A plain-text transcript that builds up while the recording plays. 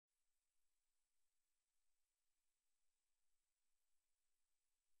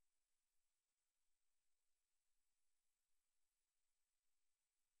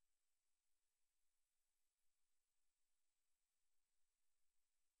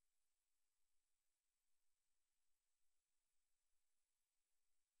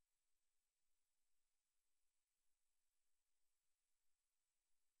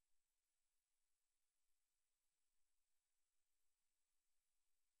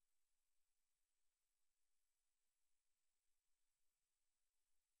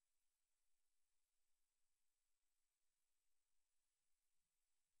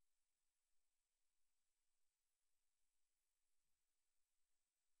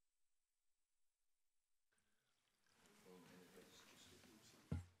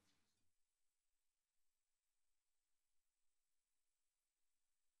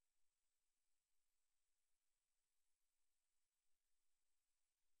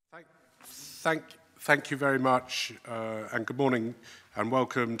Thank you very much, and good morning and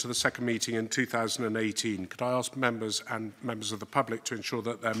welcome to the second meeting in 2018. Could I ask members and members of the public to ensure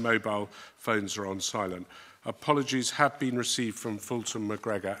that their mobile phones are on silent? Apologies have been received from Fulton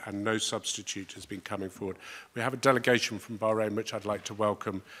McGregor and no substitute has been coming forward. We have a delegation from Bahrain which I'd like to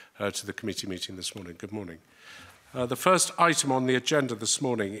welcome to the committee meeting this morning. Good morning. The first item on the agenda this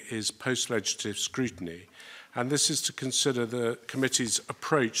morning is post-legislative scrutiny. And this is to consider the committee's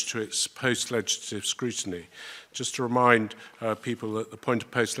approach to its post-legislative scrutiny. Just to remind people that the point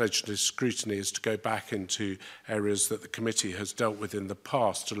of post-legislative scrutiny is to go back into areas that the committee has dealt with in the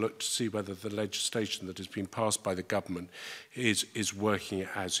past to look to see whether the legislation that has been passed by the government is working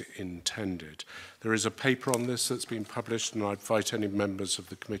as intended. There is a paper on this that's been published, and I invite any members of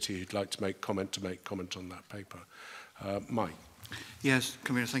the committee who'd like to make comment on that paper. Mike. Yes,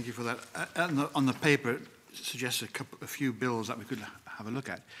 Commissioner, thank you for that. On the paper, it suggests a few bills that we could have a look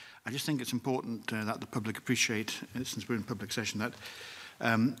at. I just think it's important that the public appreciate, since we're in public session, that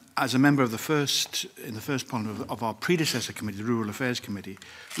as a member of the first part of our predecessor committee, the Rural Affairs Committee,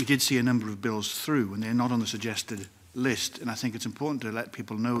 we did see a number of bills through, and they're not on the suggested list. And I think it's important to let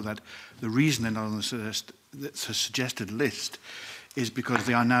people know that the reason they're not on the suggested list is because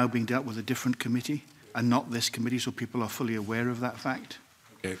they are now being dealt with a different committee and not this committee, so people are fully aware of that fact.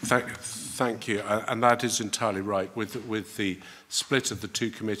 Okay, thank you, and that is entirely right. With the split of the two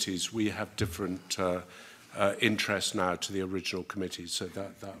committees, we have different interests now to the original committee, so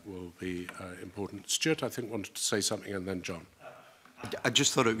that will be important. Stuart, I think, wanted to say something, and then John. I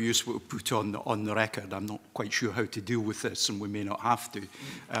just thought it would be useful to put on the record. I'm not quite sure how to deal with this, and we may not have to.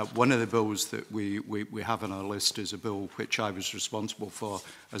 One of the bills that we have on our list is a bill which I was responsible for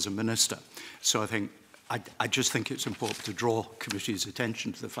as a minister. So I just think it's important to draw committee's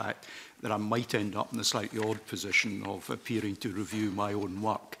attention to the fact that I might end up in the slightly odd position of appearing to review my own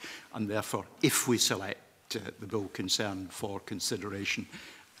work, and therefore, if we select the bill concerned for consideration,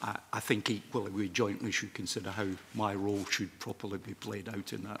 I think equally we jointly should consider how my role should properly be played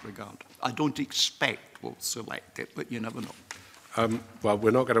out in that regard. I don't expect we'll select it, but you never know. Well,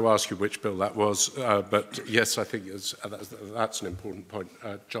 we're not going to ask you which bill that was, but yes, I think that's an important point.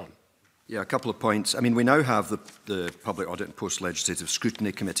 John. Yeah, a couple of points. I mean, we now have the Public Audit and Post-Legislative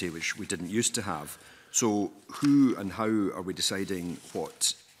Scrutiny Committee, which we didn't used to have. So who and how are we deciding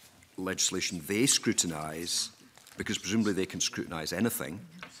what legislation they scrutinise? Because presumably they can scrutinise anything.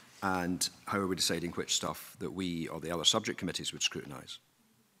 And how are we deciding which stuff that we or the other subject committees would scrutinise?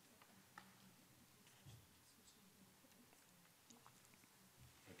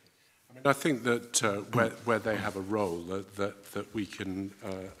 I think that where they have a role, that we can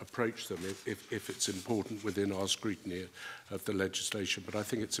approach them if it's important within our scrutiny of the legislation. But I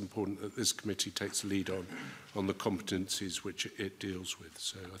think it's important that this committee takes the lead on the competencies which it deals with.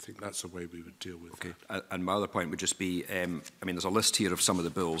 So I think that's the way we would deal with it. Okay. And my other point would just be, I mean, there's a list here of some of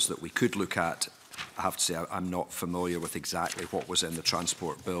the bills that we could look at. I have to say I'm not familiar with exactly what was in the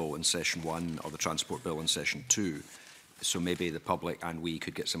Transport Bill in Session 1 or the Transport Bill in Session 2. So maybe the public and we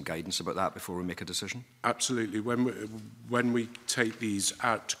could get some guidance about that before we make a decision? Absolutely. When we take these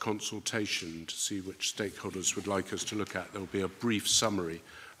out to consultation to see which stakeholders would like us to look at, there will be a brief summary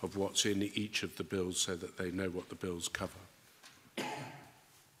of what's in each of the bills so that they know what the bills cover.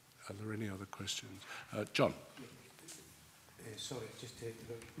 Are there any other questions? John. Sorry, just to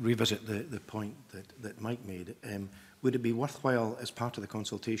revisit the point that Mike made. Would it be worthwhile as part of the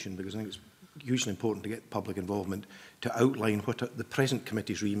consultation, because I think it's hugely important to get public involvement, to outline what the present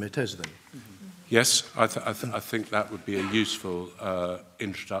committee's remit is then? Yes, I think that would be a useful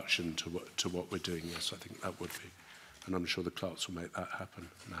introduction to what we're doing. Yes, I think that would be. And I'm sure the clerks will make that happen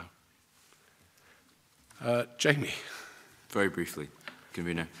now. Jamie. Very briefly,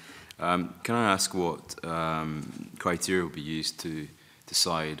 Convener. Can I ask what criteria will be used to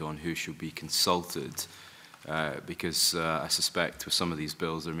decide on who should be consulted? Because I suspect with some of these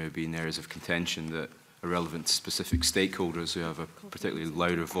bills there may be areas of contention that are relevant to specific stakeholders who have a particularly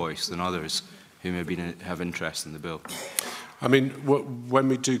louder voice than others who may have interest in the bill. I mean, when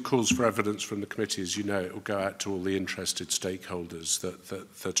we do calls for evidence from the committee, as you know, it will go out to all the interested stakeholders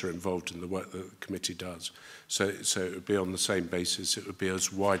that are involved in the work that the committee does. So it would be on the same basis. It would be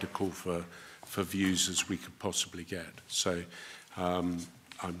as wide a call for views as we could possibly get. So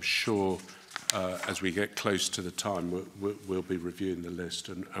I'm sure as we get close to the time, we'll be reviewing the list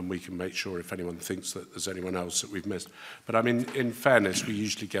and we can make sure if anyone thinks that there's anyone else that we've missed. But I mean, in fairness, we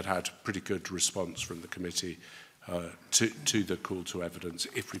usually get out a pretty good response from the committee to the call to evidence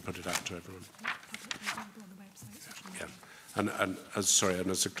if we put it out to everyone. And as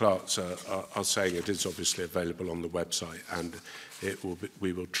the clerks are saying, it is obviously available on the website, and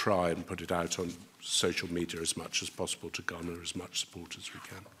we will try and put it out on social media as much as possible to garner as much support as we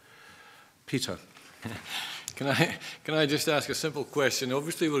can. Peter. Can I just ask a simple question?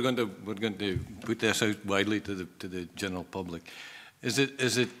 Obviously, we're going to put this out widely to the general public. Is it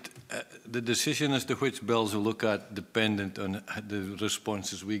the decision as to which bills we'll look at dependent on the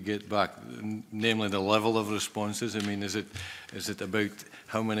responses we get back, namely the level of responses? I mean, is it about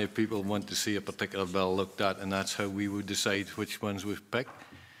how many people want to see a particular bill looked at, and that's how we would decide which ones we've picked?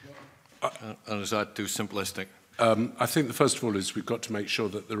 Or is that too simplistic? I think the first of all is we've got to make sure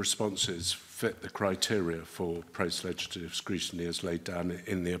that the responses fit the criteria for Post Legislative Scrutiny as laid down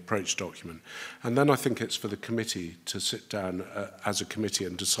in the approach document. And then I think it's for the committee to sit down as a committee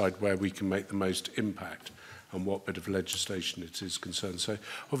and decide where we can make the most impact and what bit of legislation it is concerned. So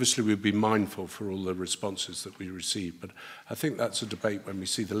obviously we'll be mindful for all the responses that we receive, but I think that's a debate when we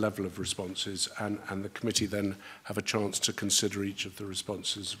see the level of responses, and the committee then have a chance to consider each of the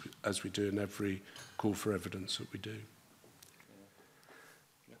responses as we do in every call for evidence that we do.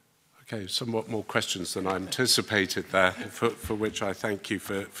 Okay, somewhat more questions than I anticipated there, for which I thank you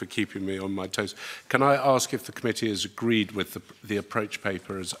for keeping me on my toes. Can I ask if the committee has agreed with the approach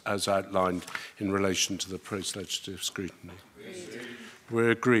paper as outlined in relation to the post-legislative scrutiny?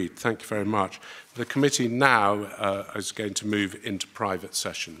 We're agreed. Thank you very much. The committee now is going to move into private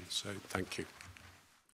session, so thank you.